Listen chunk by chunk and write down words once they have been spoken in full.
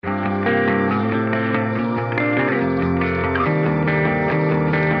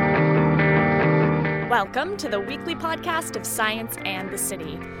Welcome to the weekly podcast of Science and the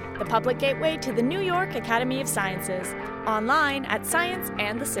City, the public gateway to the New York Academy of Sciences, online at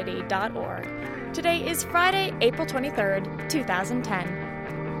scienceandthecity.org. Today is Friday, April 23rd, 2010.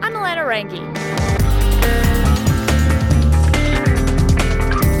 I'm Alana Rangi.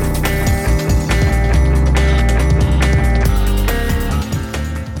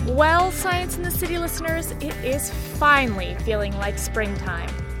 Well, Science in the City listeners, it is finally feeling like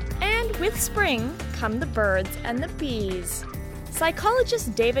springtime. And with spring come the birds and the bees.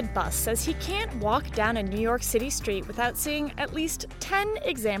 Psychologist David Buss says he can't walk down a New York City street without seeing at least 10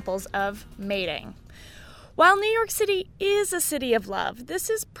 examples of mating. While New York City is a city of love,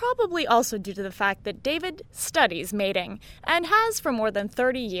 this is probably also due to the fact that David studies mating and has for more than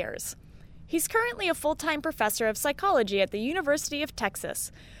 30 years. He's currently a full-time professor of psychology at the University of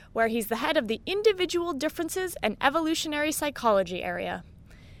Texas, where he's the head of the Individual Differences and Evolutionary Psychology area.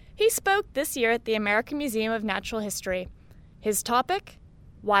 He spoke this year at the American Museum of Natural History. His topic?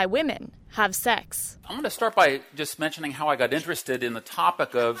 Why women have sex. I'm going to start by just mentioning how I got interested in the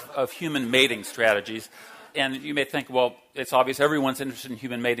topic of human mating strategies. And you may think, well, it's obvious everyone's interested in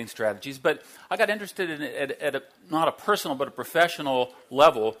human mating strategies, but I got interested in it at not a personal but a professional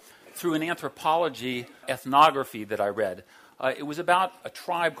level through an anthropology ethnography that I read. It was about a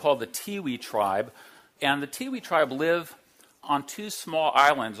tribe called the Tiwi tribe, and the Tiwi tribe live on two small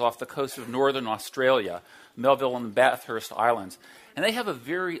islands off the coast of northern Australia, Melville and Bathurst Islands. And they have a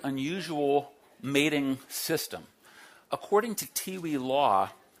very unusual mating system. According to Tiwi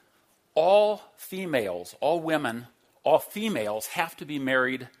law, all females have to be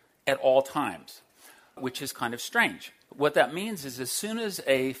married at all times, which is kind of strange. What that means is as soon as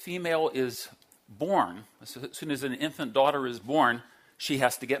a female is born, as soon as an infant daughter is born, she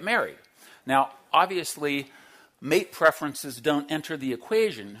has to get married. Now, obviously, mate preferences don't enter the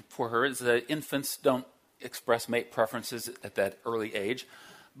equation for her, as the infants don't express mate preferences at that early age.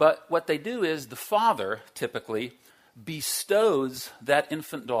 But what they do is the father typically bestows that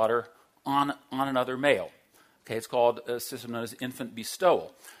infant daughter on another male. Okay, it's called a system known as infant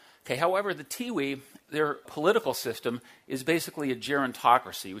bestowal. Okay, however, the Tiwi, their political system is basically a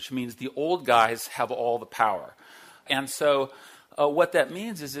gerontocracy, which means the old guys have all the power. And so what that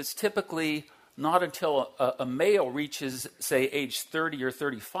means is it's typically not until a male reaches, say, age 30 or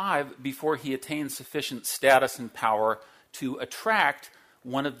 35 before he attains sufficient status and power to attract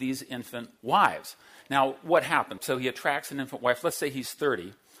one of these infant wives. Now, what happens? So he attracts an infant wife. Let's say he's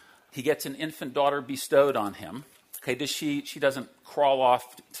 30. He gets an infant daughter bestowed on him. Okay, she doesn't crawl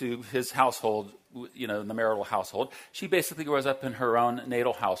off to his household, in the marital household. She basically grows up in her own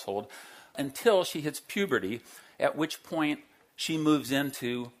natal household until she hits puberty, at which point she moves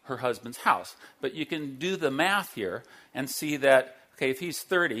into her husband's house. But you can do the math here and see that, okay, if he's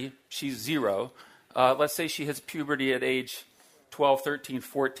 30, she's 0. Let's say she hits puberty at age 12, 13,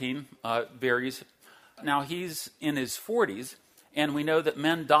 14, varies. Now he's in his 40s, and we know that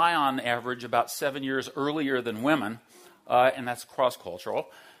men die on average about 7 years earlier than women, and that's cross-cultural.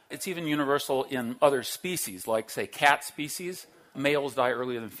 It's even universal in other species, like, say, cat species. Males die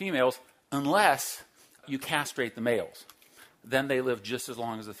earlier than females unless you castrate the males. Then they live just as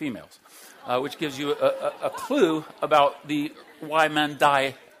long as the females, which gives you a clue about why men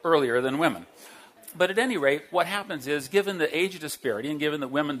die earlier than women. But at any rate, what happens is, given the age disparity and given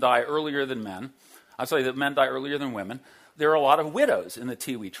that men die earlier than women, there are a lot of widows in the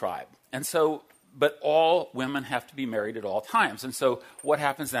Tiwi tribe. And so, but all women have to be married at all times. And so what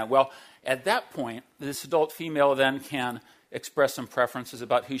happens then? Well, at that point, this adult female then can express some preferences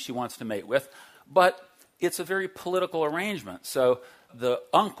about who she wants to mate with, but it's a very political arrangement. So the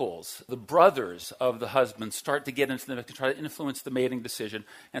uncles, the brothers of the husband start to get into the mix to try to influence the mating decision.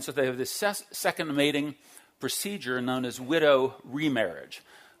 And so they have this second mating procedure known as widow remarriage.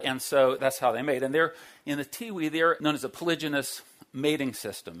 And so that's how they mate. And in the Tiwi, they're known as a polygynous mating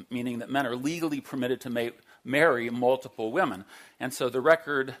system, meaning that men are legally permitted to marry multiple women. And so the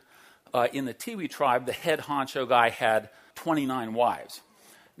record in the Tiwi tribe, the head honcho guy had 29 wives.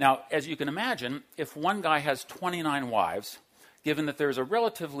 Now, as you can imagine, if one guy has 29 wives, given that there's a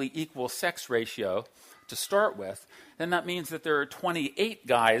relatively equal sex ratio to start with, then that means that there are 28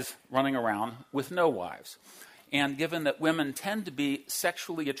 guys running around with no wives. And given that women tend to be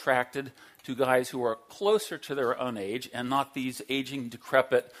sexually attracted to guys who are closer to their own age and not these aging,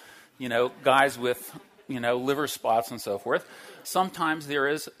 decrepit, guys with, liver spots and so forth, sometimes there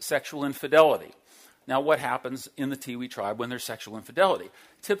is sexual infidelity. Now, what happens in the Tiwi tribe when there's sexual infidelity?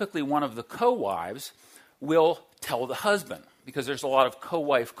 Typically, one of the co-wives will tell the husband, because there's a lot of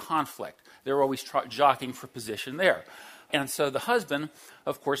co-wife conflict. They're always jockeying for position there. And so the husband,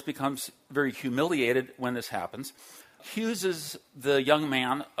 of course, becomes very humiliated when this happens, accuses the young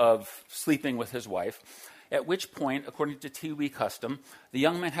man of sleeping with his wife, at which point, according to Tiwi custom, the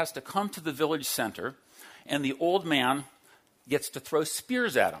young man has to come to the village center, and the old man gets to throw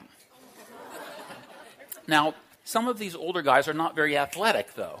spears at him. Now, some of these older guys are not very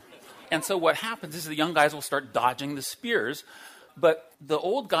athletic, though. And so what happens is the young guys will start dodging the spears, but the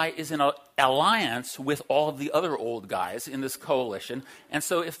old guy is in an alliance with all of the other old guys in this coalition. And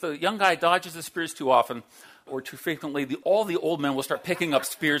so if the young guy dodges the spears too often or too frequently, all the old men will start picking up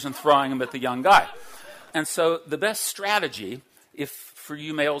spears and throwing them at the young guy. And so the best strategy, if for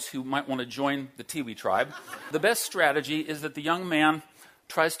you males who might want to join the Tiwi tribe, the best strategy is that the young man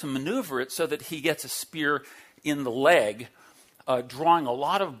tries to maneuver it so that he gets a spear in the leg, drawing a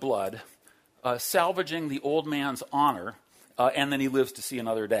lot of blood, salvaging the old man's honor, and then he lives to see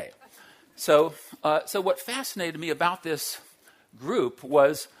another day. So what fascinated me about this group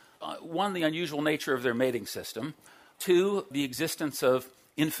was, one, the unusual nature of their mating system, two, the existence of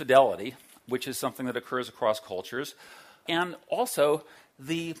infidelity, which is something that occurs across cultures, and also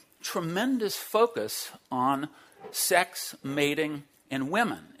the tremendous focus on sex, mating, and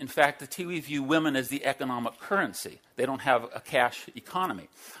women. In fact, the Tiwi view women as the economic currency. They don't have a cash economy.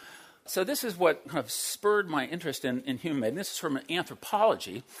 So this is what kind of spurred my interest in human mating. This is from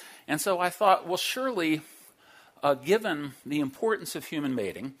anthropology. And so I thought, well, surely, given the importance of human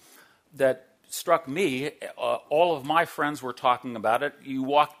mating that struck me, all of my friends were talking about it. You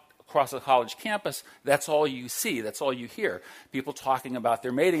walk across a college campus, that's all you see, that's all you hear. People talking about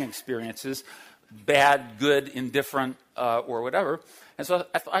their mating experiences, bad, good, indifferent, or whatever. And so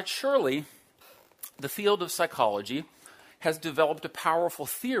I thought, surely the field of psychology has developed a powerful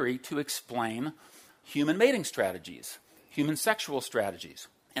theory to explain human mating strategies, human sexual strategies.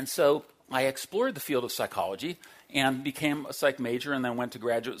 And so I explored the field of psychology and became a psych major and then went to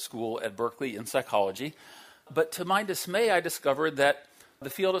graduate school at Berkeley in psychology. But to my dismay, I discovered that the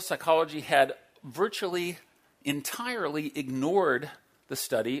field of psychology had virtually entirely ignored the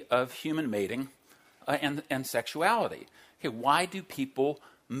study of human mating and sexuality. Okay, why do people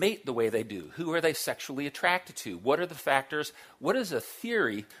mate the way they do? Who are they sexually attracted to? What are the factors? What is a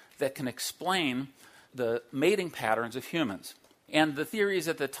theory that can explain the mating patterns of humans? And the theories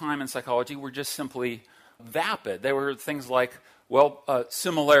at the time in psychology were just simply vapid. They were things like,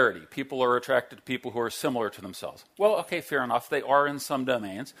 similarity. People are attracted to people who are similar to themselves. Well, okay, fair enough. They are in some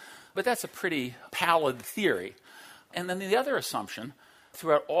domains, but that's a pretty pallid theory. And then the other assumption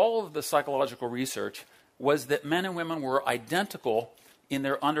throughout all of the psychological research was that men and women were identical in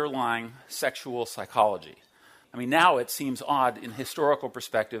their underlying sexual psychology. I mean, now it seems odd in historical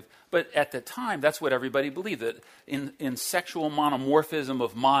perspective, but at the time, that's what everybody believed, that in sexual monomorphism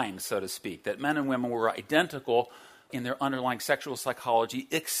of mind, so to speak, that men and women were identical in their underlying sexual psychology,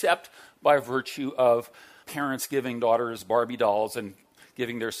 except by virtue of parents giving daughters Barbie dolls and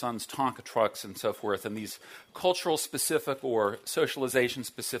giving their sons Tonka trucks and so forth. And these cultural-specific or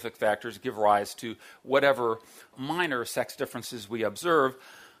socialization-specific factors give rise to whatever minor sex differences we observe,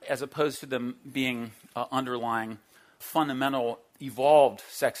 as opposed to them being underlying fundamental evolved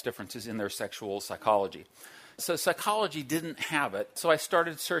sex differences in their sexual psychology. So psychology didn't have it, so I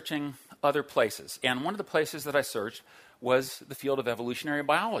started searching other places. And one of the places that I searched was the field of evolutionary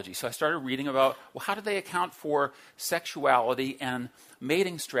biology. So I started reading about, well, how do they account for sexuality and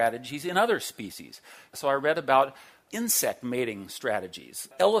mating strategies in other species? So I read about insect mating strategies,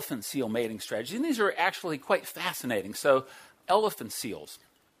 elephant seal mating strategies, and these are actually quite fascinating. So elephant seals.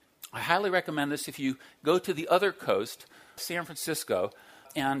 I highly recommend this if you go to the other coast, San Francisco,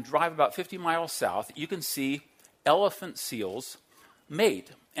 and drive about 50 miles south. You can see elephant seals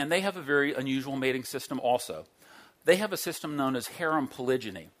mate, and they have a very unusual mating system also. They have a system known as harem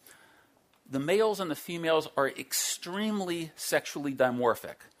polygyny. The males and the females are extremely sexually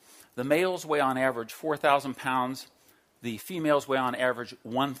dimorphic. The males weigh on average 4,000 pounds. The females weigh on average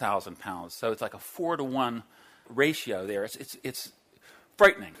 1,000 pounds. So it's like a 4-to-1 ratio there. It's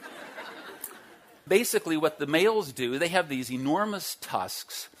frightening. Basically, what the males do, they have these enormous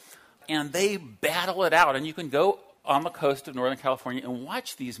tusks, and they battle it out. And you can go on the coast of Northern California and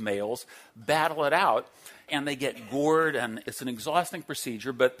watch these males battle it out, and they get gored, and it's an exhausting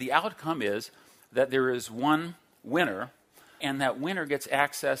procedure, but the outcome is that there is one winner, and that winner gets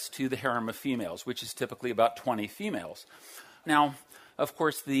access to the harem of females, which is typically about 20 females. Now, of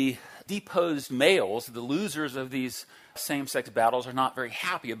course, the deposed males, the losers of these same-sex battles, are not very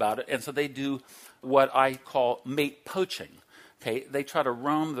happy about it, and so they do what I call mate poaching. Okay, they try to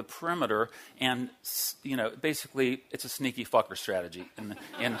roam the perimeter, and basically, it's a sneaky fucker strategy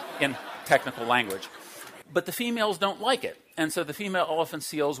in technical language. But the females don't like it. And so the female elephant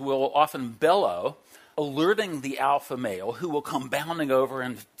seals will often bellow, alerting the alpha male, who will come bounding over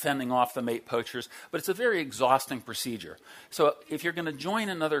and fending off the mate poachers. But it's a very exhausting procedure. So if you're going to join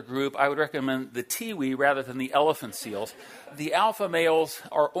another group, I would recommend the tiwi rather than the elephant seals. The alpha males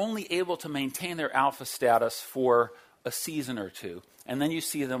are only able to maintain their alpha status for a season or two. And then you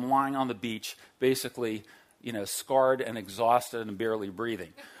see them lying on the beach, basically, scarred and exhausted and barely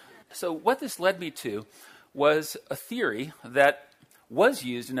breathing. So what this led me to was a theory that was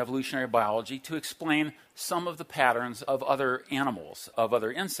used in evolutionary biology to explain some of the patterns of other animals, of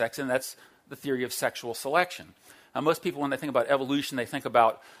other insects, and that's the theory of sexual selection. Now, most people, when they think about evolution, they think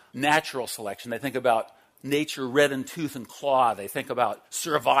about natural selection. They think about nature red in tooth and claw. They think about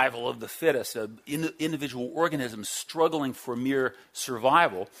survival of the fittest, individual organisms struggling for mere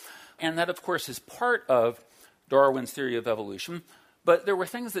survival. And that, of course, is part of Darwin's theory of evolution. But there were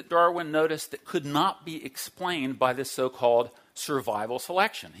things that Darwin noticed that could not be explained by this so-called survival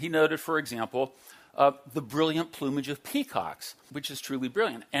selection. He noted, for example, the brilliant plumage of peacocks, which is truly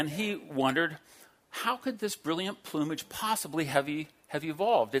brilliant. And he wondered, how could this brilliant plumage possibly have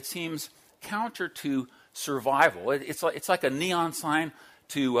evolved? It seems counter to survival. It's like a neon sign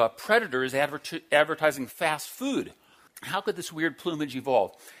to predators advertising fast food. How could this weird plumage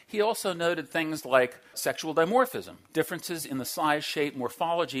evolve? He also noted things like sexual dimorphism, differences in the size, shape,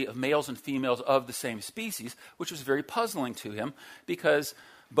 morphology of males and females of the same species, which was very puzzling to him because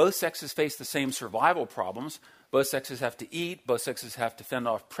both sexes face the same survival problems. Both sexes have to eat. Both sexes have to fend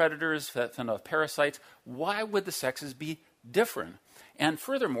off predators, fend off parasites. Why would the sexes be different? And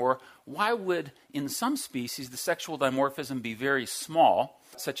furthermore, why would, in some species, the sexual dimorphism be very small,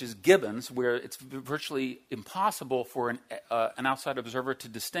 such as gibbons, where it's virtually impossible for an outside observer to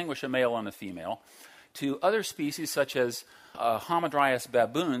distinguish a male and a female, to other species such as Hamadryas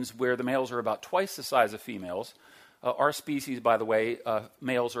baboons, where the males are about twice the size of females. Our species, by the way,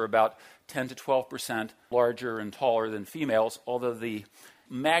 males are about 10 to 12% larger and taller than females, although the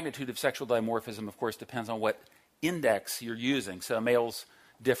magnitude of sexual dimorphism, of course, depends on what index you're using. So males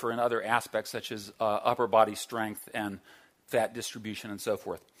differ in other aspects, such as upper body strength and fat distribution and so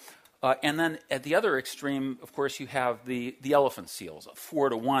forth. And then at the other extreme, of course, you have the elephant seals, a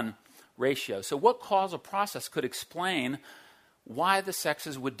 4-to-1 ratio. So what causal process could explain why the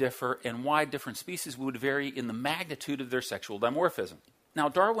sexes would differ and why different species would vary in the magnitude of their sexual dimorphism? Now,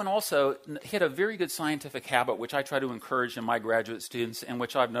 Darwin also hit a very good scientific habit, which I try to encourage in my graduate students and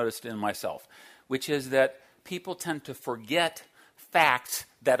which I've noticed in myself, which is that people tend to forget facts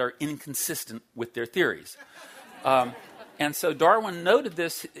that are inconsistent with their theories. And so Darwin noted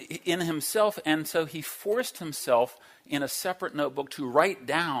this in himself, and so he forced himself in a separate notebook to write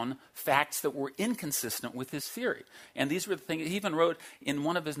down facts that were inconsistent with his theory. And these were the things, he even wrote in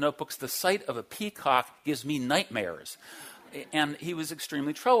one of his notebooks, the sight of a peacock gives me nightmares. And he was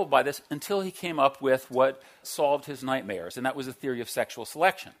extremely troubled by this until he came up with what solved his nightmares, and that was the theory of sexual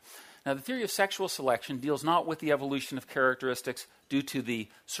selection. Now, the theory of sexual selection deals not with the evolution of characteristics due to the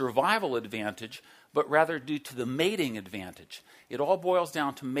survival advantage, but rather due to the mating advantage. It all boils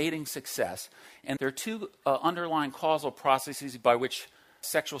down to mating success, and there are two underlying causal processes by which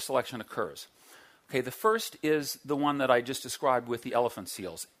sexual selection occurs. Okay, the first is the one that I just described with the elephant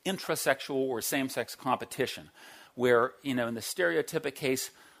seals, intrasexual or same-sex competition, where, in the stereotypic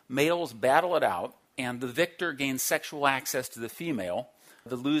case, males battle it out, and the victor gains sexual access to the female.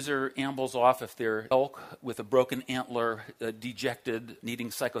 The loser ambles off if they're elk with a broken antler, dejected,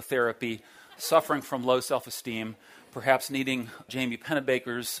 needing psychotherapy, suffering from low self-esteem, perhaps needing Jamie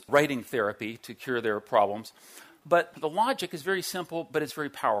Pennebaker's writing therapy to cure their problems. But the logic is very simple, but it's very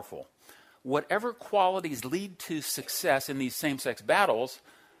powerful. Whatever qualities lead to success in these same-sex battles,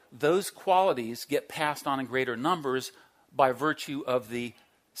 those qualities get passed on in greater numbers by virtue of the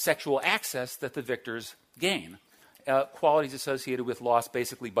sexual access that the victors gain. Qualities associated with loss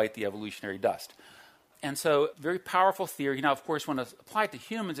basically bite the evolutionary dust. And so, very powerful theory. Now, of course, when it's applied to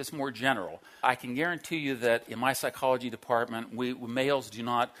humans, it's more general. I can guarantee you that in my psychology department, males do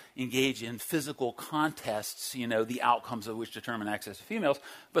not engage in physical contests, the outcomes of which determine access to females.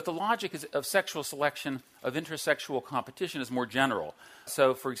 But the logic of sexual selection, of intersexual competition, is more general.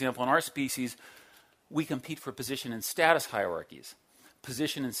 So, for example, in our species, we compete for position in status hierarchies.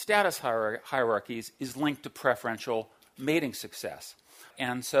 Position in status hierarchies is linked to preferential mating success.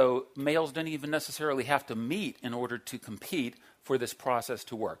 And so males don't even necessarily have to meet in order to compete for this process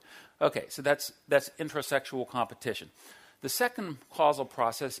to work. Okay, so that's intrasexual competition. The second causal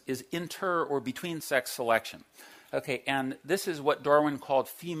process is inter- or between-sex selection. Okay, and this is what Darwin called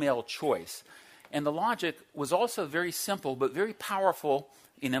female choice. And the logic was also very simple but very powerful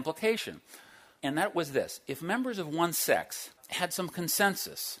in implication. And that was this. If members of one sex had some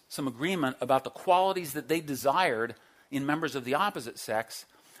consensus, some agreement about the qualities that they desired in members of the opposite sex,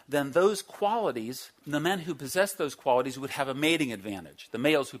 then those qualities, the men who possessed those qualities would have a mating advantage, the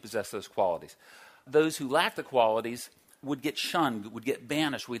males who possess those qualities. Those who lacked the qualities would get shunned, would get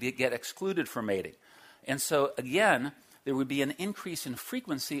banished, would get excluded from mating. And so, again, there would be an increase in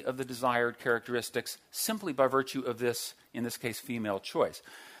frequency of the desired characteristics simply by virtue of this, in this case, female choice.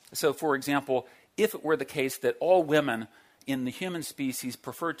 So, for example, if it were the case that all women in the human species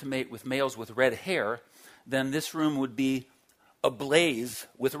preferred to mate with males with red hair, then this room would be ablaze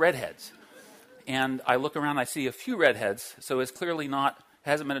with redheads. And I look around, I see a few redheads, so it's clearly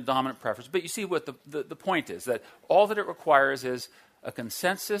hasn't been a dominant preference. But you see what the point is, that all that it requires is a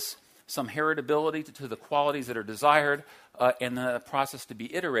consensus, some heritability to the qualities that are desired, and the process to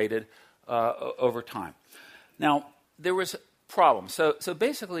be iterated over time. Now, there was a problem. So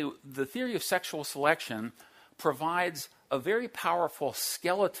basically, the theory of sexual selection provides a very powerful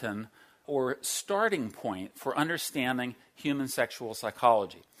skeleton or starting point for understanding human sexual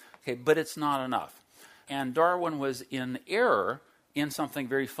psychology. Okay, but it's not enough. And Darwin was in error in something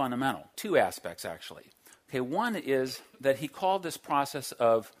very fundamental, two aspects actually. Okay, one is that he called this process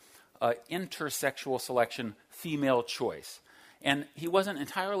of intersexual selection female choice. And he wasn't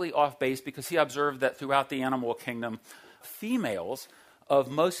entirely off base because he observed that throughout the animal kingdom, females of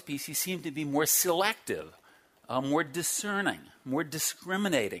most species seem to be more selective, more discerning, more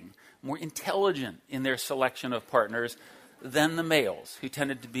discriminating, more intelligent in their selection of partners than the males, who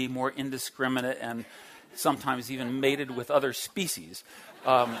tended to be more indiscriminate and sometimes even mated with other species.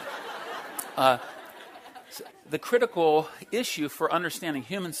 The critical issue for understanding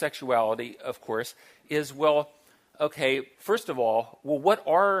human sexuality, of course, is, first of all, what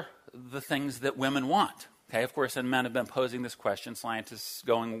are the things that women want? Okay, of course, and men have been posing this question, scientists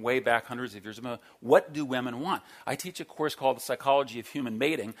going way back hundreds of years ago. What do women want? I teach a course called The Psychology of Human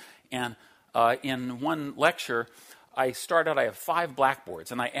Mating, and in one lecture, I have 5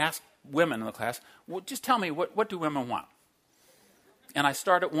 blackboards, and I ask women in the class, just tell me, what do women want? And I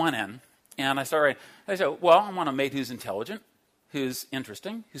start at one end, and I say, I want a mate who's intelligent, who's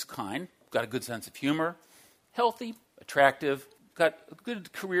interesting, who's kind, got a good sense of humor, healthy, attractive, got a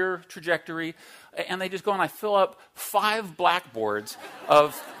good career trajectory, and they just go and I fill up 5 blackboards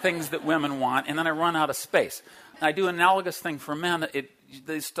of things that women want, and then I run out of space. And I do an analogous thing for men. It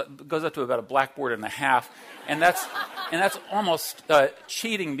goes up to about a blackboard and a half, and that's almost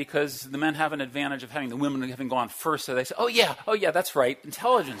cheating because the men have an advantage of having the women having gone first, so they say, oh yeah, that's right,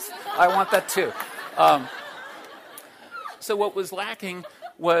 intelligence, I want that too. So what was lacking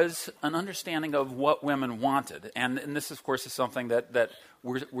was an understanding of what women wanted. And this, of course, is something that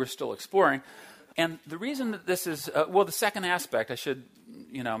we're still exploring. And the reason that this is, the second aspect, I should,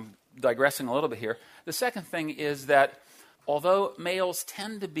 digressing a little bit here, the second thing is that although males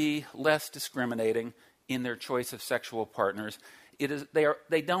tend to be less discriminating in their choice of sexual partners,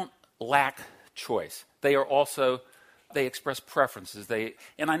 they don't lack choice. They express preferences.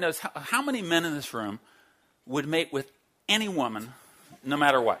 And I know how many men in this room would mate with any woman, no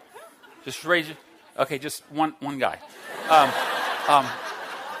matter what? Just raise your... Okay, just one guy.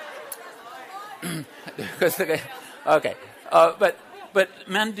 Okay. But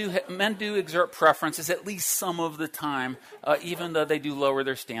men do exert preferences at least some of the time, even though they do lower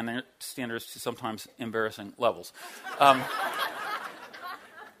their standards to sometimes embarrassing levels.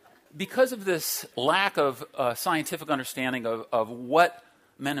 Because of this lack of scientific understanding of what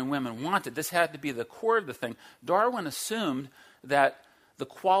men and women wanted, this had to be the core of the thing. Darwin assumed that the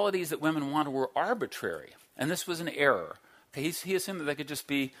qualities that women wanted were arbitrary, and this was an error. Okay, he assumed that they could just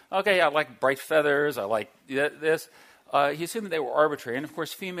be, I like bright feathers, I like this. He assumed that they were arbitrary, and of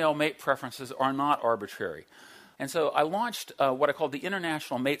course female mate preferences are not arbitrary. And so I launched what I called the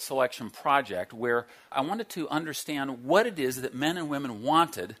International Mate Selection Project, where I wanted to understand what it is that men and women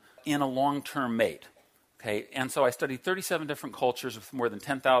wanted in a long-term mate. Okay, and so I studied 37 different cultures with more than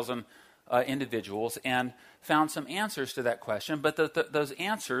 10,000 individuals and found some answers to that question, but those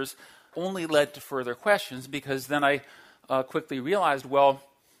answers only led to further questions because then I quickly realized,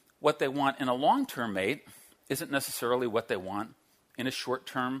 what they want in a long-term mate isn't necessarily what they want in a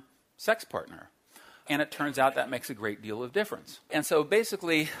short-term sex partner. And it turns out that makes a great deal of difference. And so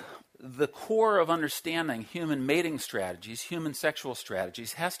basically, the core of understanding human mating strategies, human sexual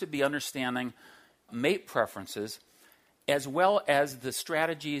strategies, has to be understanding mate preferences as well as the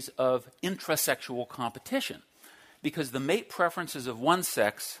strategies of intrasexual competition. Because the mate preferences of one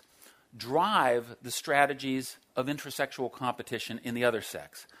sex drive the strategies of intrasexual competition in the other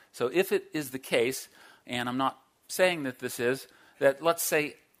sex. So if it is the case, and I'm not saying that this is, that let's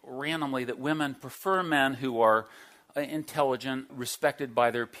say randomly that women prefer men who are intelligent, respected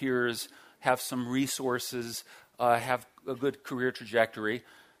by their peers, have some resources, have a good career trajectory.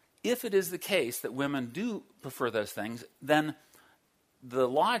 If it is the case that women do prefer those things, then the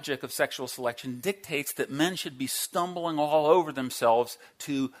logic of sexual selection dictates that men should be stumbling all over themselves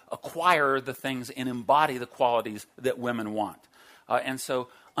to acquire the things and embody the qualities that women want. And so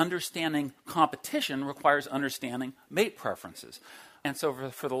understanding competition requires understanding mate preferences. And so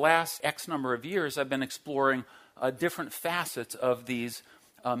for the last X number of years, I've been exploring different facets of these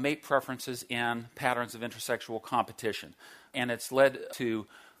mate preferences and patterns of intersexual competition. And it's led to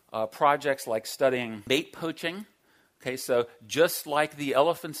projects like studying mate poaching. Okay, so just like the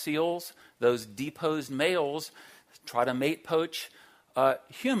elephant seals, those deposed males try to mate poach,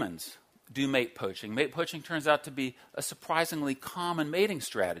 humans do mate poaching. Mate poaching turns out to be a surprisingly common mating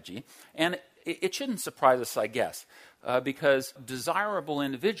strategy, and it shouldn't surprise us, I guess, because desirable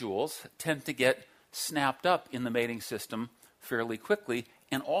individuals tend to get snapped up in the mating system fairly quickly,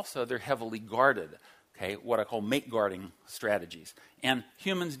 and also they're heavily guarded, okay, what I call mate guarding strategies. And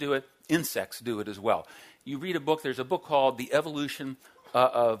humans do it, insects do it as well. You read a book, there's a book called The Evolution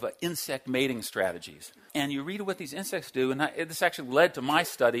of Insect Mating Strategies. And you read what these insects do, and this actually led to my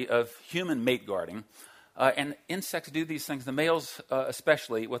study of human mate guarding. And insects do these things, the males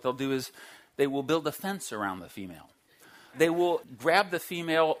especially, what they'll do is they will build a fence around the female. They will grab the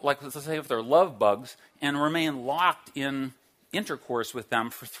female, like let's say if they're love bugs, and remain locked in intercourse with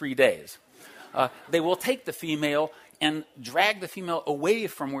them for 3 days. They will take the female and drag the female away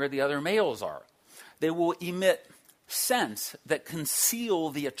from where the other males are. They will emit scents that conceal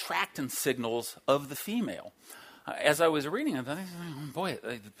the attractant signals of the female. As I was reading it, I thought, oh boy,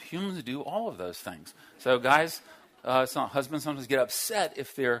 humans do all of those things. So guys, husbands sometimes get upset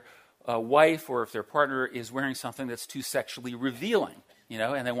if their wife or if their partner is wearing something that's too sexually revealing,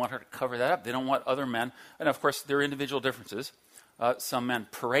 and they want her to cover that up. They don't want other men, and of course there are individual differences. Some men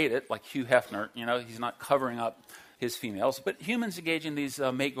parade it, like Hugh Hefner, he's not covering up his females, but humans engage in these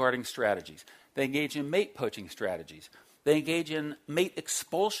mate guarding strategies. They engage in mate poaching strategies. They engage in mate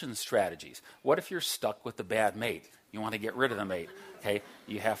expulsion strategies. What if you're stuck with the bad mate? You want to get rid of the mate. Okay,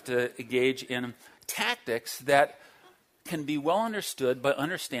 you have to engage in tactics that can be well understood by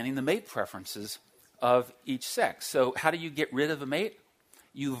understanding the mate preferences of each sex. So how do you get rid of a mate?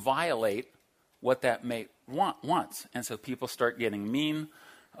 You violate what that mate wants. And so people start getting mean,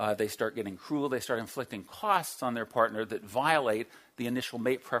 they start getting cruel, they start inflicting costs on their partner that violate the initial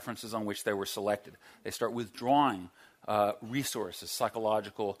mate preferences on which they were selected. They start withdrawing resources,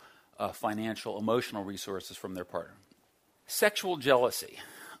 psychological, financial, emotional resources from their partner. Sexual jealousy.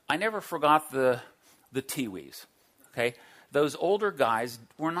 I never forgot the Tiwis. Okay? Those older guys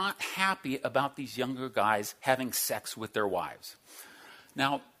were not happy about these younger guys having sex with their wives.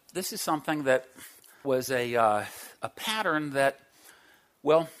 Now, this is something that was a pattern that,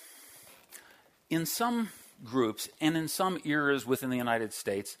 well, in some groups and in some eras within the United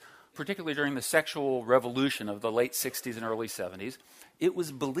States, particularly during the sexual revolution of the late 60s and early 70s, it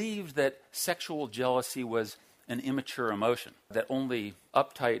was believed that sexual jealousy was an immature emotion that only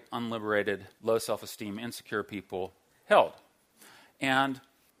uptight, unliberated, low self-esteem, insecure people held. And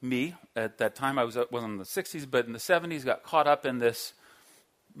me, at that time, I wasn't in the 60s, but in the 70s, got caught up in this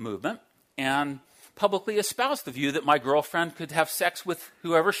movement and publicly espoused the view that my girlfriend could have sex with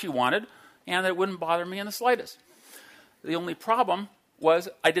whoever she wanted and that it wouldn't bother me in the slightest. The only problem was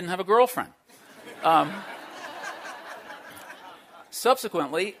I didn't have a girlfriend.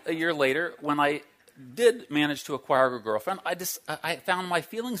 Subsequently, a year later, when I did manage to acquire a girlfriend, I found my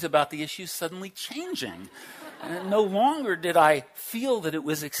feelings about the issue suddenly changing. And no longer did I feel that it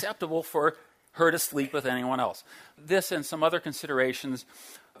was acceptable for her to sleep with anyone else. This and some other considerations,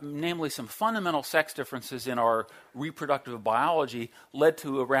 namely some fundamental sex differences in our reproductive biology, led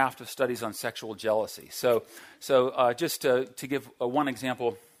to a raft of studies on sexual jealousy. So just to give one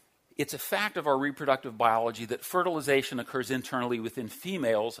example, it's a fact of our reproductive biology that fertilization occurs internally within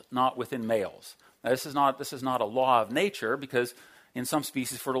females, not within males. Now, this is not a law of nature, because in some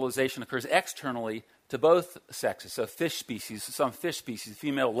species fertilization occurs externally to both sexes. So some fish species,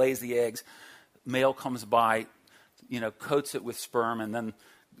 female lays the eggs, male comes by, coats it with sperm, and then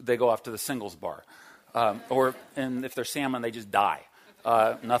they go off to the singles bar. And if they're salmon, they just die.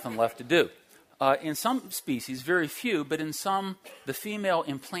 Nothing left to do. In some species, very few, but in some, the female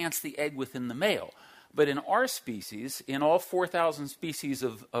implants the egg within the male. But in our species, in all 4,000 species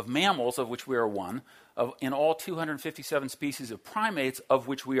of mammals, of which we are one, in all 257 species of primates, of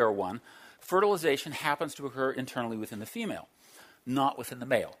which we are one, fertilization happens to occur internally within the female, not within the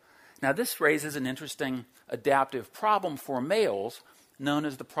male. Now, this raises an interesting adaptive problem for males, known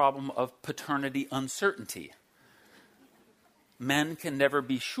as the problem of paternity uncertainty. Men can never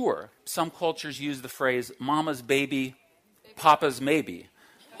be sure. Some cultures use the phrase mama's baby, papa's maybe,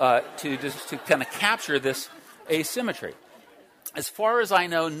 to kind of capture this asymmetry. As far as I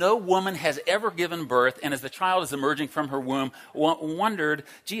know, no woman has ever given birth and as the child is emerging from her womb wondered,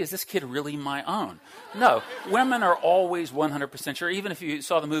 gee, is this kid really my own? No, women are always 100% sure. Even if you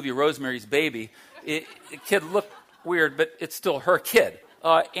saw the movie Rosemary's Baby, the kid looked weird, but it's still her kid.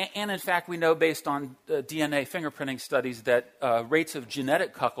 And in fact, we know based on DNA fingerprinting studies that rates of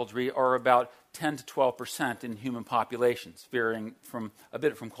genetic cuckoldry are about 10 to 12% in human populations, varying from a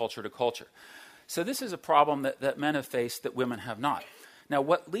bit from culture to culture. So this is a problem that men have faced that women have not. Now,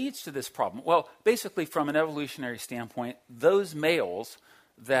 what leads to this problem? Well, basically, from an evolutionary standpoint, those males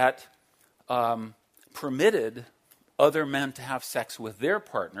that permitted other men to have sex with their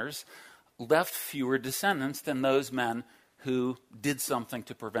partners left fewer descendants than those men who did something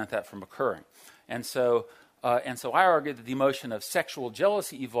to prevent that from occurring. And so I argue that the emotion of sexual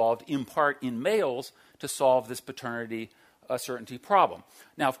jealousy evolved in part in males to solve this paternity certainty problem.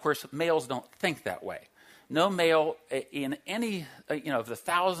 Now, of course, males don't think that way. No male in any, of the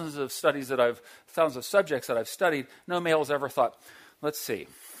thousands of subjects that I've studied, no male has ever thought, let's see,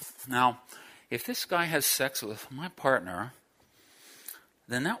 now, if this guy has sex with my partner,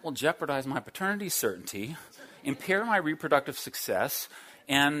 then that will jeopardize my paternity certainty, impair my reproductive success,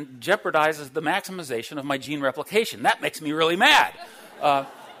 and jeopardizes the maximization of my gene replication. That makes me really mad.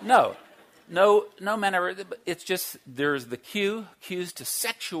 No men ever. It's just there's the cues to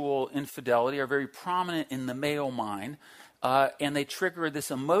sexual infidelity are very prominent in the male mind, and they trigger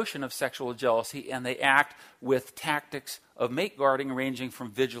this emotion of sexual jealousy, and they act with tactics of mate guarding ranging from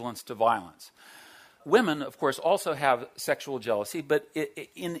vigilance to violence. Women, of course, also have sexual jealousy, but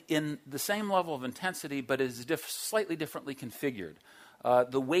in the same level of intensity, but is slightly differently configured.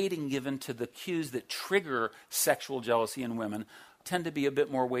 The weighting given to the cues that trigger sexual jealousy in women tend to be a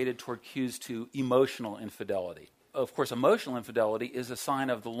bit more weighted toward cues to emotional infidelity. Of course, emotional infidelity is a sign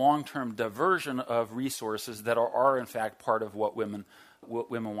of the long-term diversion of resources that are in fact, part of what women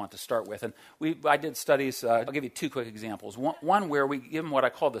want to start with. And I did studies, I'll give you two quick examples. One where we give them what I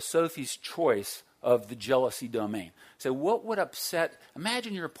call the Sophie's choice of the jealousy domain. So what would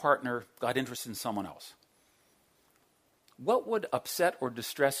imagine your partner got interested in someone else. What would upset or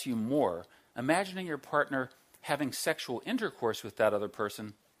distress you more, imagining your partner having sexual intercourse with that other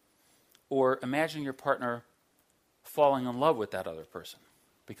person, or imagining your partner falling in love with that other person,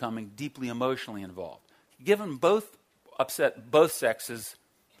 becoming deeply emotionally involved? Given both upset both sexes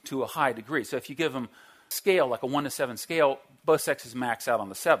to a high degree. So if you give them a scale, like a 1 to 7 scale, both sexes max out on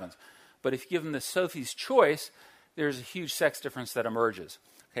the 7s. But if you give them the Sophie's choice, there's a huge sex difference that emerges.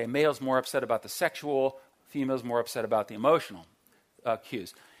 Okay, males more upset about the sexual, females more upset about the emotional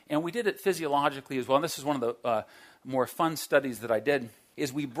cues. And we did it physiologically as well. And this is one of the more fun studies that I did,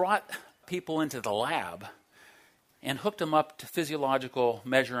 is we brought people into the lab and hooked them up to physiological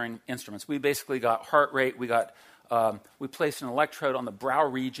measuring instruments. We basically got heart rate. We placed an electrode on the brow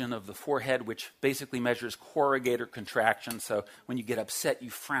region of the forehead, which basically measures corrugator contraction. So when you get upset, you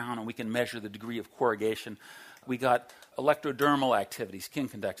frown, and we can measure the degree of corrugation. We got electrodermal activity, skin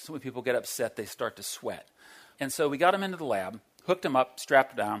conductance. So when people get upset, they start to sweat. And so we got them into the lab, hooked them up,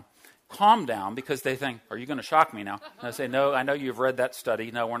 strapped down, calmed down, because they think, are you going to shock me now? And I say, no, I know you've read that study.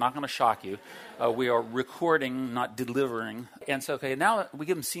 No, we're not going to shock you. We are recording, not delivering. And so, okay, now we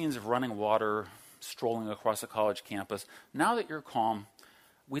give them scenes of running water, strolling across a college campus. Now that you're calm,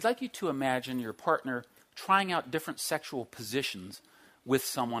 we'd like you to imagine your partner trying out different sexual positions with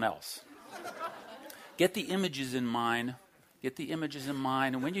someone else. Get the images in mind.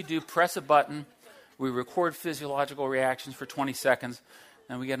 And when you do, press a button. We record physiological reactions for 20 seconds.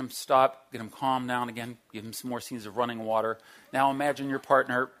 And we get them stopped, get them calmed down again, give them some more scenes of running water. Now imagine your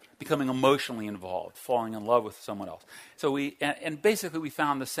partner becoming emotionally involved, falling in love with someone else. So basically we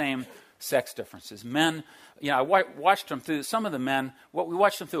found the same sex differences. Men, I watched them through, some of the men, we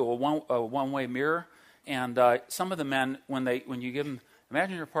watched them through a one-way mirror, and some of the men, when you give them,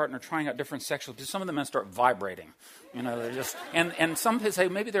 imagine your partner trying out different sexual, some of the men start vibrating. They're just, and some people say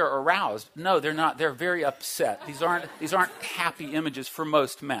maybe they're aroused. No, they're not. They're very upset. These aren't happy images for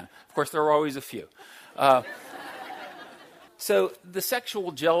most men. Of course, there are always a few. So the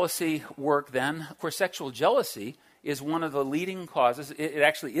sexual jealousy work then, of course, sexual jealousy is one of the leading causes, it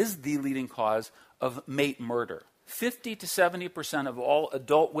actually is the leading cause of mate murder. 50 to 70% of all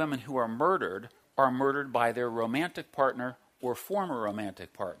adult women who are murdered by their romantic partner or former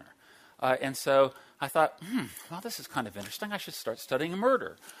romantic partner. And so I thought, well, this is kind of interesting. I should start studying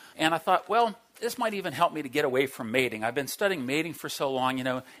murder. And I thought, well, this might even help me to get away from mating. I've been studying mating for so long,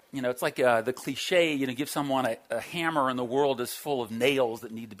 it's like the cliche, give someone a hammer and the world is full of nails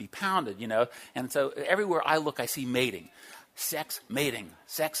that need to be pounded, And so everywhere I look, I see mating. Sex, mating.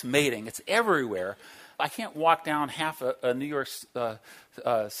 It's everywhere. I can't walk down half a New York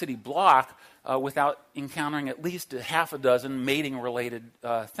City block without encountering at least a half a dozen mating-related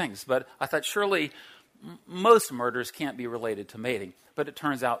things. But I thought surely most murders can't be related to mating, but it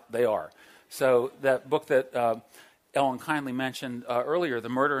turns out they are. So that book that Ellen kindly mentioned earlier, The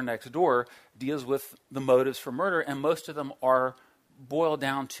Murderer Next Door, deals with the motives for murder, and most of them are boiled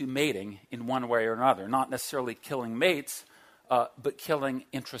down to mating in one way or another. Not necessarily killing mates, but killing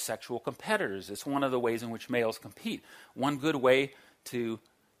intrasexual competitors. It's one of the ways in which males compete. One good way to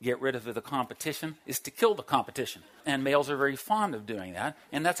get rid of the competition is to kill the competition. And males are very fond of doing that,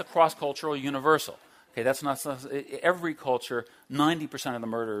 and that's a cross-cultural universal. Okay, that's not every culture. 90% of the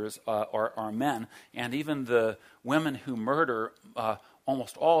murderers are men, and even the women who murder,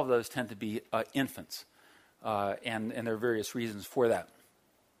 almost all of those tend to be infants, and there are various reasons for that.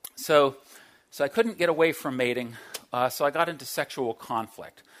 So I couldn't get away from mating, so I got into sexual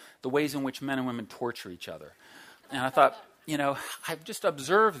conflict, the ways in which men and women torture each other, and I thought, I've just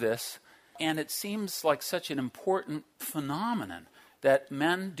observed this, and it seems like such an important phenomenon that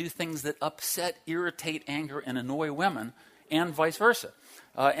men do things that upset, irritate, anger, and annoy women, and vice versa.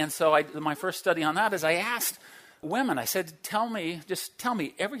 And so my first study on that is I asked women, I said, tell me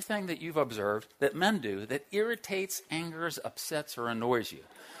everything that you've observed that men do that irritates, angers, upsets, or annoys you.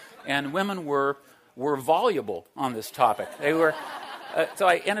 And women were voluble on this topic. They were. So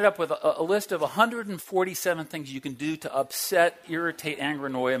I ended up with a list of 147 things you can do to upset, irritate, anger,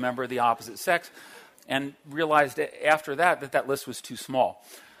 annoy a member of the opposite sex, and realized after that list was too small.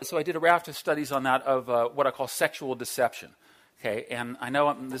 So I did a raft of studies on that of what I call sexual deception. Okay, and I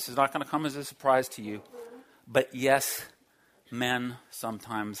know this is not going to come as a surprise to you, but yes, men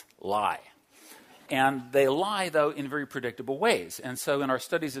sometimes lie. And they lie, though, in very predictable ways. And so in our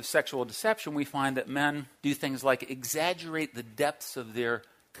studies of sexual deception, we find that men do things like exaggerate the depths of their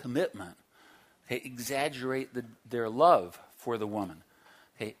commitment, exaggerate their love for the woman,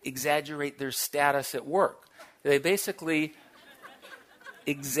 exaggerate their status at work. They basically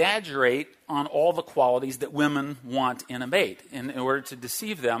exaggerate on all the qualities that women want in a mate in order to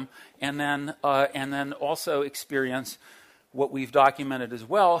deceive them, and then also experience what we've documented as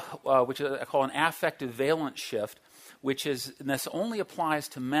well, which I call an affective valence shift, and this only applies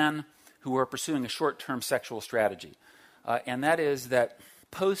to men who are pursuing a short-term sexual strategy. And that is that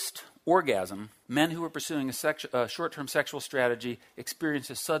post-orgasm, men who are pursuing a short-term sexual strategy experience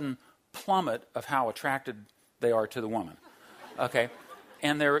a sudden plummet of how attracted they are to the woman. Okay?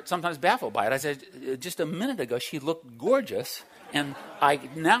 And they're sometimes baffled by it. I said, just a minute ago, she looked gorgeous, and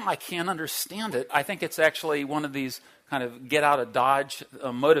now I can't understand it. I think it's actually one of these kind of get out of Dodge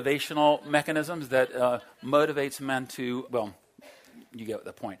motivational mechanisms that motivates men to, well, you get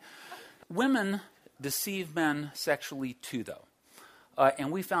the point. Women deceive men sexually too, though.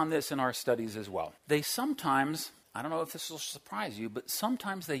 And we found this in our studies as well. They sometimes, I don't know if this will surprise you, but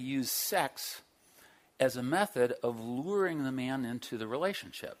sometimes they use sex as a method of luring the man into the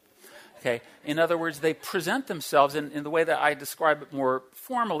relationship. Okay? In other words, they present themselves, in the way that I describe it more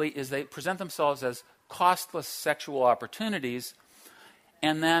formally, is they present themselves as costless sexual opportunities,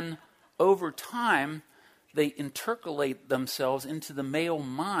 and then over time they intercalate themselves into the male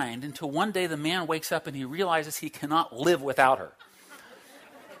mind until one day the man wakes up and he realizes he cannot live without her.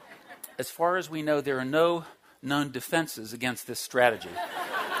 As far as we know, there are no known defenses against this strategy.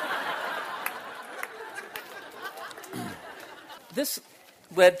 This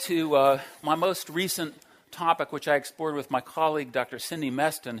led to my most recent topic, which I explored with my colleague, Dr. Cindy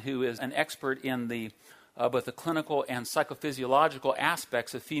Meston, who is an expert in both the clinical and psychophysiological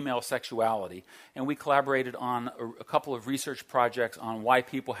aspects of female sexuality. And we collaborated on a couple of research projects on why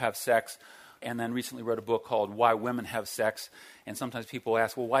people have sex, and then recently wrote a book called Why Women Have Sex. And sometimes people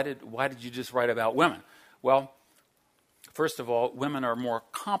ask, well, why did you just write about women? Well, first of all, women are more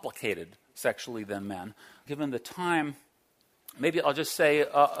complicated sexually than men. Given the time, maybe I'll just say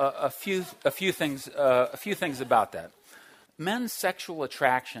a few things about that. Men's sexual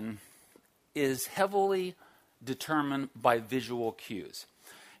attraction is heavily determined by visual cues.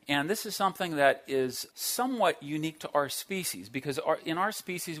 And this is something that is somewhat unique to our species, because in our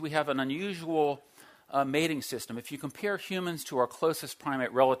species we have an unusual mating system. If you compare humans to our closest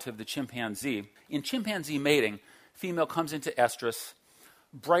primate relative, the chimpanzee, in chimpanzee mating, female comes into estrus,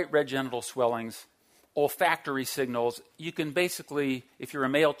 bright red genital swellings, olfactory signals. You can basically, if you're a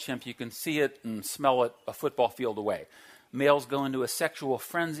male chimp, you can see it and smell it a football field away. Males go into a sexual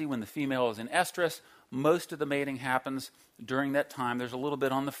frenzy when the female is in estrus. Most of the mating happens during that time. There's a little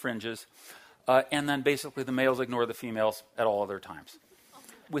bit on the fringes. And then basically the males ignore the females at all other times.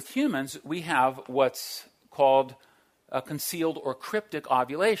 With humans, we have what's called concealed or cryptic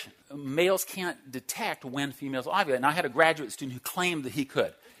ovulation. Males can't detect when females ovulate. And I had a graduate student who claimed that he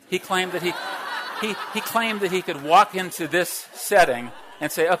could. He claimed that he claimed that he could walk into this setting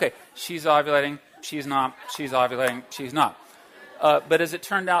and say, okay, she's ovulating, she's not, she's ovulating, she's not. But as it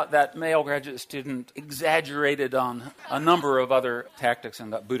turned out, that male graduate student exaggerated on a number of other tactics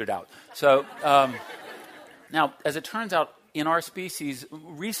and got booted out. So now, as it turns out, in our species,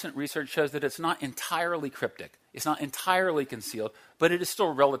 recent research shows that it's not entirely cryptic. It's not entirely concealed, but it is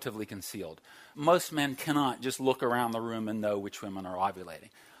still relatively concealed. Most men cannot just look around the room and know which women are ovulating.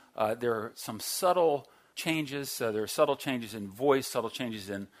 There are some subtle changes. There are subtle changes in voice, subtle changes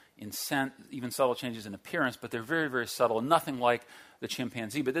in scent, even subtle changes in appearance, but they're very, very subtle, nothing like the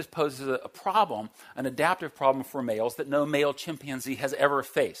chimpanzee. But this poses a problem, an adaptive problem for males that no male chimpanzee has ever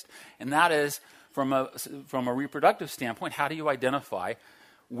faced. And that is, from a reproductive standpoint, how do you identify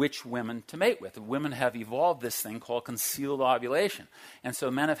which women to mate with? Women have evolved this thing called concealed ovulation. And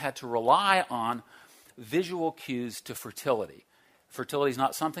so men have had to rely on visual cues to fertility. Fertility is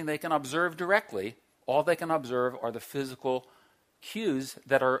not something they can observe directly. All they can observe are the physical cues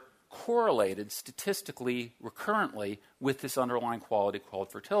that are correlated statistically, recurrently, with this underlying quality called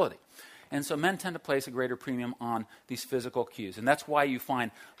fertility. And so men tend to place a greater premium on these physical cues. And that's why you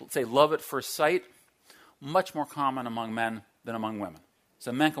find, let's say, love at first sight much more common among men than among women.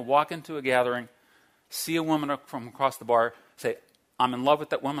 So men can walk into a gathering, see a woman from across the bar, say, I'm in love with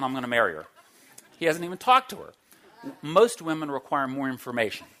that woman, I'm going to marry her. He hasn't even talked to her. Most women require more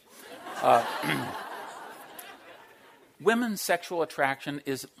information. Women's sexual attraction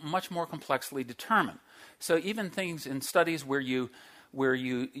is much more complexly determined. So even things in studies where you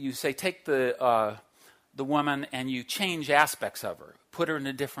say take the woman and you change aspects of her, put her in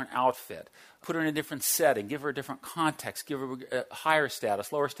a different outfit, put her in a different setting, give her a different context, give her a higher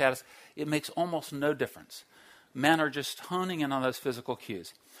status, lower status, it makes almost no difference. Men are just honing in on those physical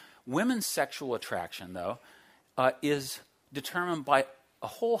cues. Women's sexual attraction, though, is determined by a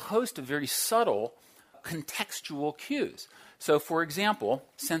whole host of very subtle contextual cues. So, for example,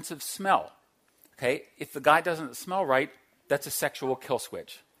 sense of smell. Okay, if the guy doesn't smell right, that's a sexual kill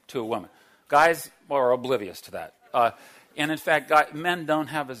switch to a woman. Guys are oblivious to that. And in fact, men don't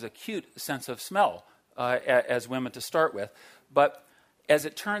have as acute sense of smell as women to start with. But as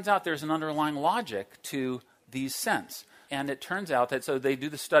it turns out, there's an underlying logic to these scents. And it turns out that, so they do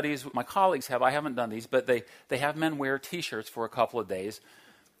the studies, my colleagues have, I haven't done these, but they have men wear T-shirts for a couple of days,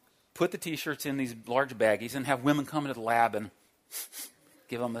 put the T-shirts in these large baggies, and have women come into the lab and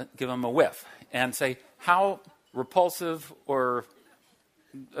give them a whiff and say, how repulsive or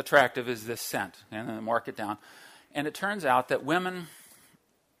attractive is this scent? And then mark it down. And it turns out that women,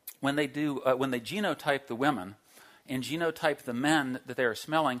 when they genotype the women and genotype the men that they are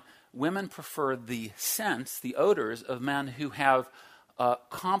smelling, women prefer the scents, the odors of men who have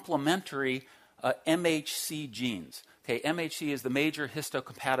complementary MHC genes. Okay, MHC is the major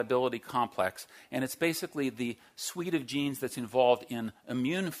histocompatibility complex, and it's basically the suite of genes that's involved in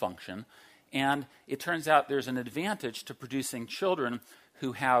immune function. And it turns out there's an advantage to producing children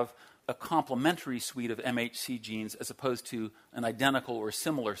who have a complementary suite of MHC genes as opposed to an identical or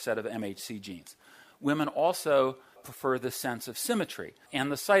similar set of MHC genes. Women also prefer the sense of symmetry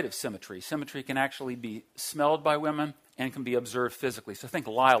and the sight of symmetry. Symmetry can actually be smelled by women and can be observed physically. So think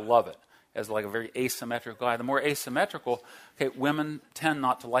Lyle Lovett as like a very asymmetrical guy. The more asymmetrical, okay, women tend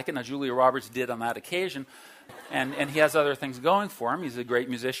not to like it. Now, Julia Roberts did on that occasion, and he has other things going for him. He's a great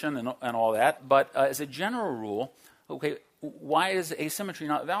musician and all that. But as a general rule, okay, why is asymmetry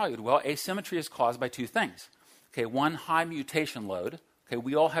not valued? Well, asymmetry is caused by two things. Okay, one, high mutation load. Okay,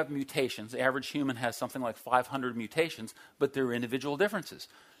 we all have mutations. The average human has something like 500 mutations, but there are individual differences.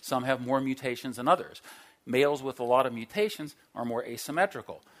 Some have more mutations than others. Males with a lot of mutations are more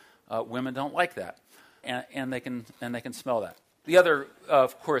asymmetrical. Women don't like that, and they can smell that. The other,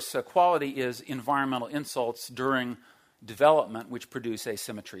 of course, quality is environmental insults during development, which produce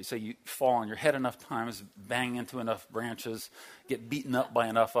asymmetry. So you fall on your head enough times, bang into enough branches, get beaten up by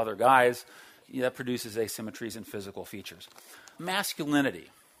enough other guys. That produces asymmetries in physical features. Masculinity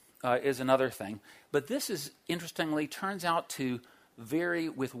is another thing, but this is, interestingly, turns out to vary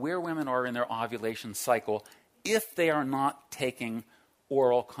with where women are in their ovulation cycle if they are not taking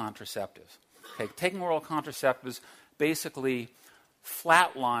oral contraceptives. Okay, taking oral contraceptives basically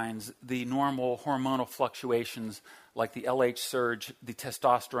flatlines the normal hormonal fluctuations like the LH surge, the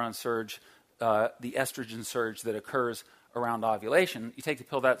testosterone surge, the estrogen surge that occurs around ovulation. You take the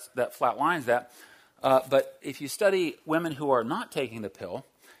pill, that flatlines that. But if you study women who are not taking the pill,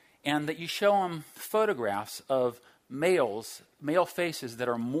 and that you show them photographs of male faces that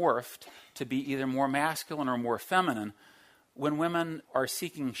are morphed to be either more masculine or more feminine, when women are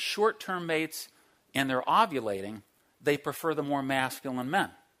seeking short-term mates and they're ovulating, they prefer the more masculine men.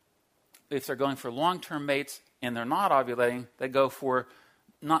 If they're going for long-term mates and they're not ovulating, they go for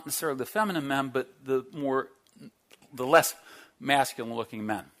not necessarily the feminine men, but the less masculine-looking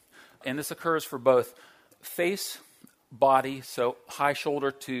men. And this occurs for both face, body, so high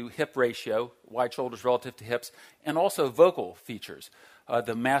shoulder to hip ratio, wide shoulders relative to hips, and also vocal features,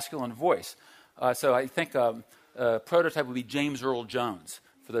 the masculine voice. So I think a prototype would be James Earl Jones.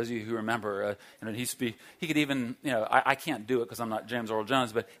 For those of you who remember, he could even, I can't do it because I'm not James Earl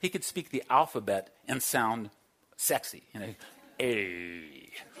Jones, but he could speak the alphabet and sound sexy. A,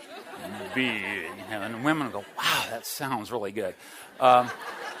 B, and women would go, wow, that sounds really good.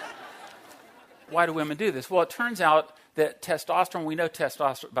 Why do women do this? Well, it turns out that testosterone, we know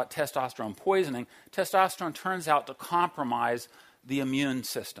about testosterone poisoning. Testosterone turns out to compromise the immune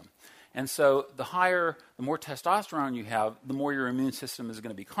system. And so the more testosterone you have, the more your immune system is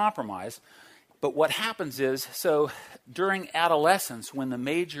going to be compromised. But what happens is, so during adolescence, when the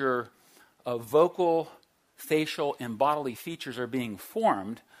major vocal, facial, and bodily features are being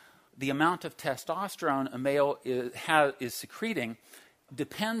formed, the amount of testosterone a male is secreting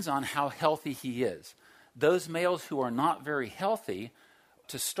depends on how healthy he is. Those males who are not very healthy,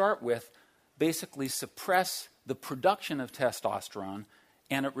 to start with, basically suppress the production of testosterone,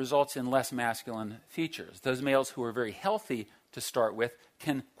 and it results in less masculine features. Those males who are very healthy to start with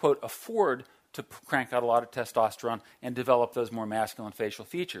can, quote, afford to crank out a lot of testosterone and develop those more masculine facial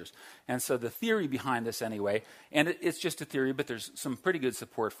features. And so the theory behind this anyway, and it's just a theory, but there's some pretty good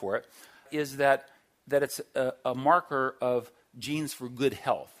support for it, is that it's a marker of genes for good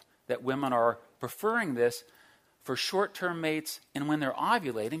health, that women are preferring this for short-term mates and when they're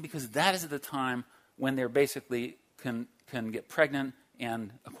ovulating, because that is the time when they're basically can get pregnant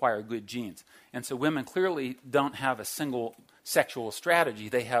and acquire good genes. And so women clearly don't have a single sexual strategy.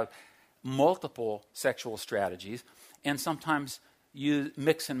 They have multiple sexual strategies, and sometimes you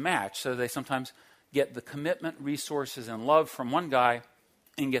mix and match. So they sometimes get the commitment, resources, and love from one guy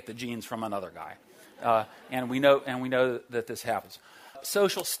and get the genes from another guy. And we know that this happens.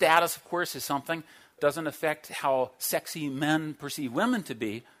 Social status, of course, is something doesn't affect how sexy men perceive women to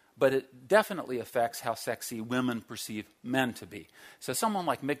be, but it definitely affects how sexy women perceive men to be. So someone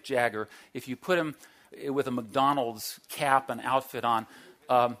like Mick Jagger, if you put him with a McDonald's cap and outfit on,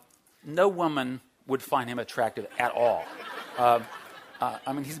 no woman would find him attractive at all.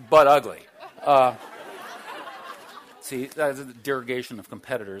 He's butt ugly. See, that's a derogation of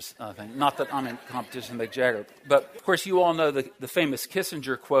competitors thing. Not that I'm in competition with Mick Jagger. But, of course, you all know the famous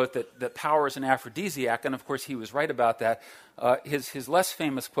Kissinger quote that power is an aphrodisiac, and, of course, he was right about that. His less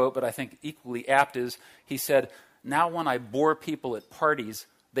famous quote, but I think equally apt, is he said, "Now when I bore people at parties,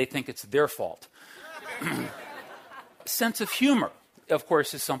 they think it's their fault." Sense of humor, of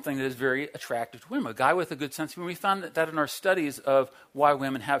course, is something that is very attractive to women. A guy with a good sense of humor. We found that in our studies of why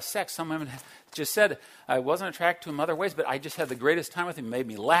women have sex. Some women just said, I wasn't attracted to him other ways, but I just had the greatest time with him. He made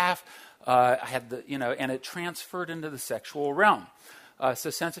me laugh. I had and it transferred into the sexual realm. So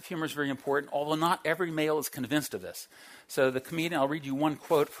sense of humor is very important, although not every male is convinced of this. So the comedian, I'll read you one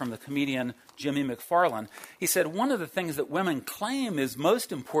quote from the comedian Jimmy McFarland. He said, one of the things that women claim is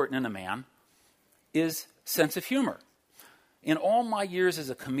most important in a man is sense of humor. In all my years as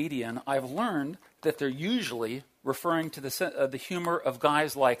a comedian, I've learned that they're usually referring to the humor of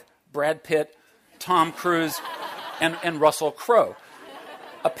guys like Brad Pitt, Tom Cruise, and Russell Crowe.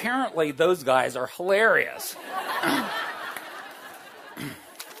 Apparently, those guys are hilarious.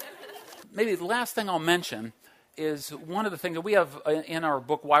 Maybe the last thing I'll mention is one of the things that we have in our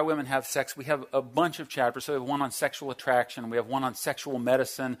book, Why Women Have Sex. We have a bunch of chapters. So we have one on sexual attraction. We have one on sexual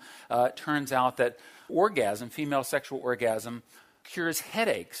medicine. It turns out that orgasm, female sexual orgasm, cures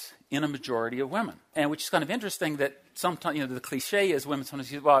headaches in a majority of women. And which is kind of interesting that sometimes, the cliche is women sometimes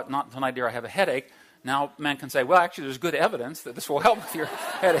say, well, not tonight, dear, I have a headache. Now men can say, well, actually, there's good evidence that this will help with your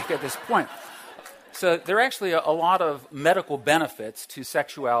headache at this point. So there are actually a lot of medical benefits to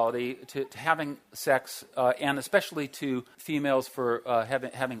sexuality, to having sex, and especially to females for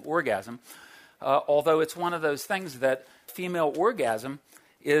having orgasm. Although it's one of those things that female orgasm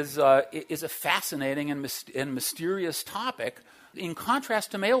is a fascinating and mysterious topic in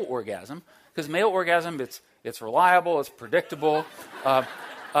contrast to male orgasm, because male orgasm, it's reliable, it's predictable.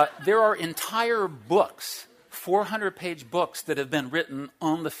 There are entire books 400-page books that have been written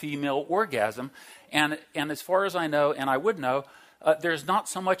on the female orgasm. And as far as I know, and I would know, there's not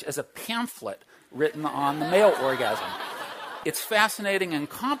so much as a pamphlet written on the male orgasm. It's fascinating and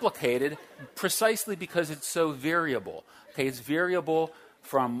complicated precisely because it's so variable. Okay, it's variable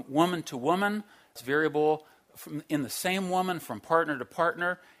from woman to woman. It's variable in the same woman from partner to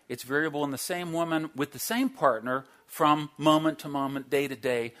partner. It's variable in the same woman with the same partner from moment to moment, day to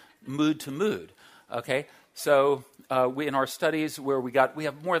day, mood to mood. Okay, so we in our studies where we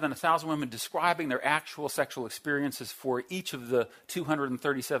have more than 1,000 women describing their actual sexual experiences for each of the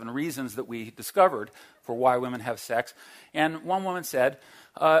 237 reasons that we discovered for why women have sex. And one woman said,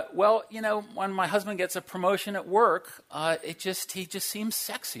 well, when my husband gets a promotion at work, he just seems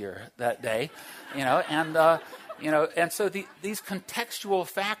sexier that day, and so these contextual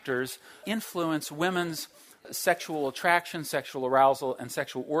factors influence women's sexual attraction, sexual arousal, and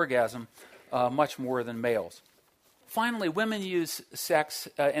sexual orgasm much more than males. Finally, women use sex,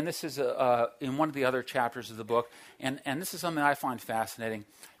 and this is in one of the other chapters of the book, and this is something I find fascinating,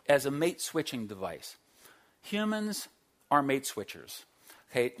 as a mate-switching device. Humans are mate-switchers.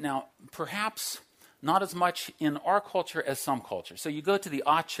 Okay, now, perhaps not as much in our culture as some cultures. So you go to the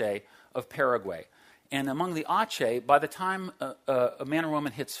Ache of Paraguay, and among the Ache, by the time a man or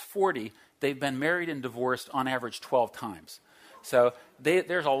woman hits 40, they've been married and divorced on average 12 times. So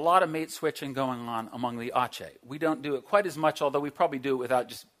there's a lot of mate switching going on among the Ache. We don't do it quite as much, although we probably do it without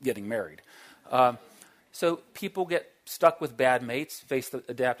just getting married. So people get stuck with bad mates, face the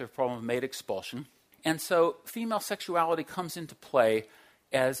adaptive problem of mate expulsion. And so female sexuality comes into play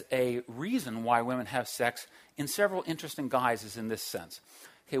as a reason why women have sex in several interesting guises in this sense.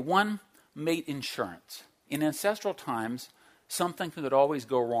 Okay, one, mate insurance. In ancestral times, something could always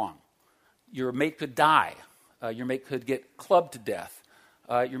go wrong. Your mate could die. Your mate could get clubbed to death.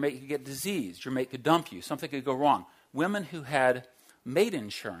 Your mate could get diseased. Your mate could dump you. Something could go wrong. Women who had mate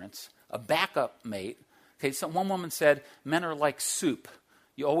insurance, a backup mate. Okay, so one woman said, men are like soup.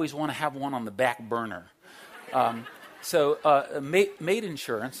 You always want to have one on the back burner. Mate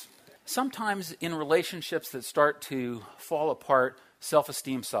insurance. Sometimes in relationships that start to fall apart,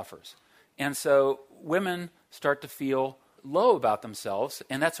 self-esteem suffers. And so women start to feel low about themselves,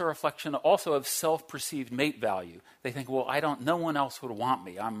 and that's a reflection also of self-perceived mate value. They think, well, no one else would want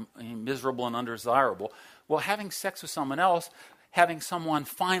me. I'm miserable and undesirable. Well, having sex with someone else, having someone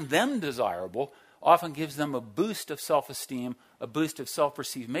find them desirable, often gives them a boost of self-esteem, a boost of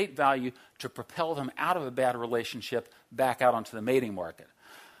self-perceived mate value to propel them out of a bad relationship back out onto the mating market.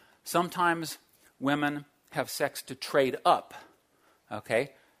 Sometimes women have sex to trade up,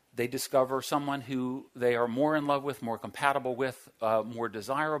 okay? They discover someone who they are more in love with, more compatible with, more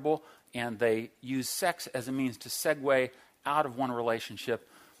desirable, and they use sex as a means to segue out of one relationship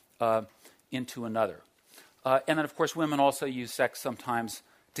into another. And then, of course, women also use sex sometimes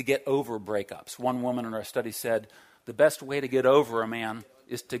to get over breakups. One woman in our study said, the best way to get over a man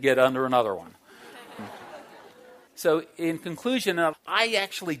is to get under another one. So in conclusion, I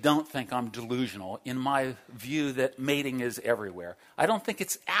actually don't think I'm delusional in my view that mating is everywhere. I don't think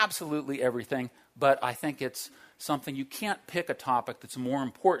it's absolutely everything, but I think it's something you can't pick a topic that's more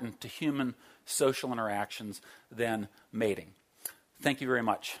important to human social interactions than mating. Thank you very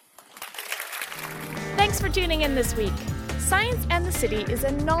much. Thanks for tuning in this week. Science and the City is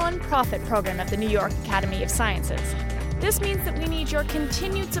a non-profit program at the New York Academy of Sciences. This means that we need your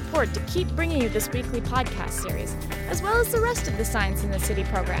continued support to keep bringing you this weekly podcast series, as well as the rest of the Science in the City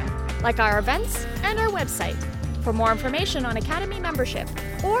program, like our events and our website. For more information on Academy membership,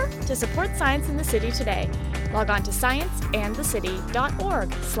 or to support Science in the City today, log on to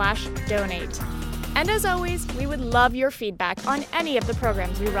scienceandthecity.org/donate. And as always, we would love your feedback on any of the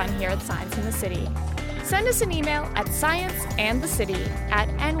programs we run here at Science in the City. Send us an email at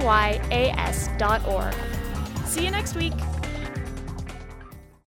scienceandthecity@nyas.org. See you next week.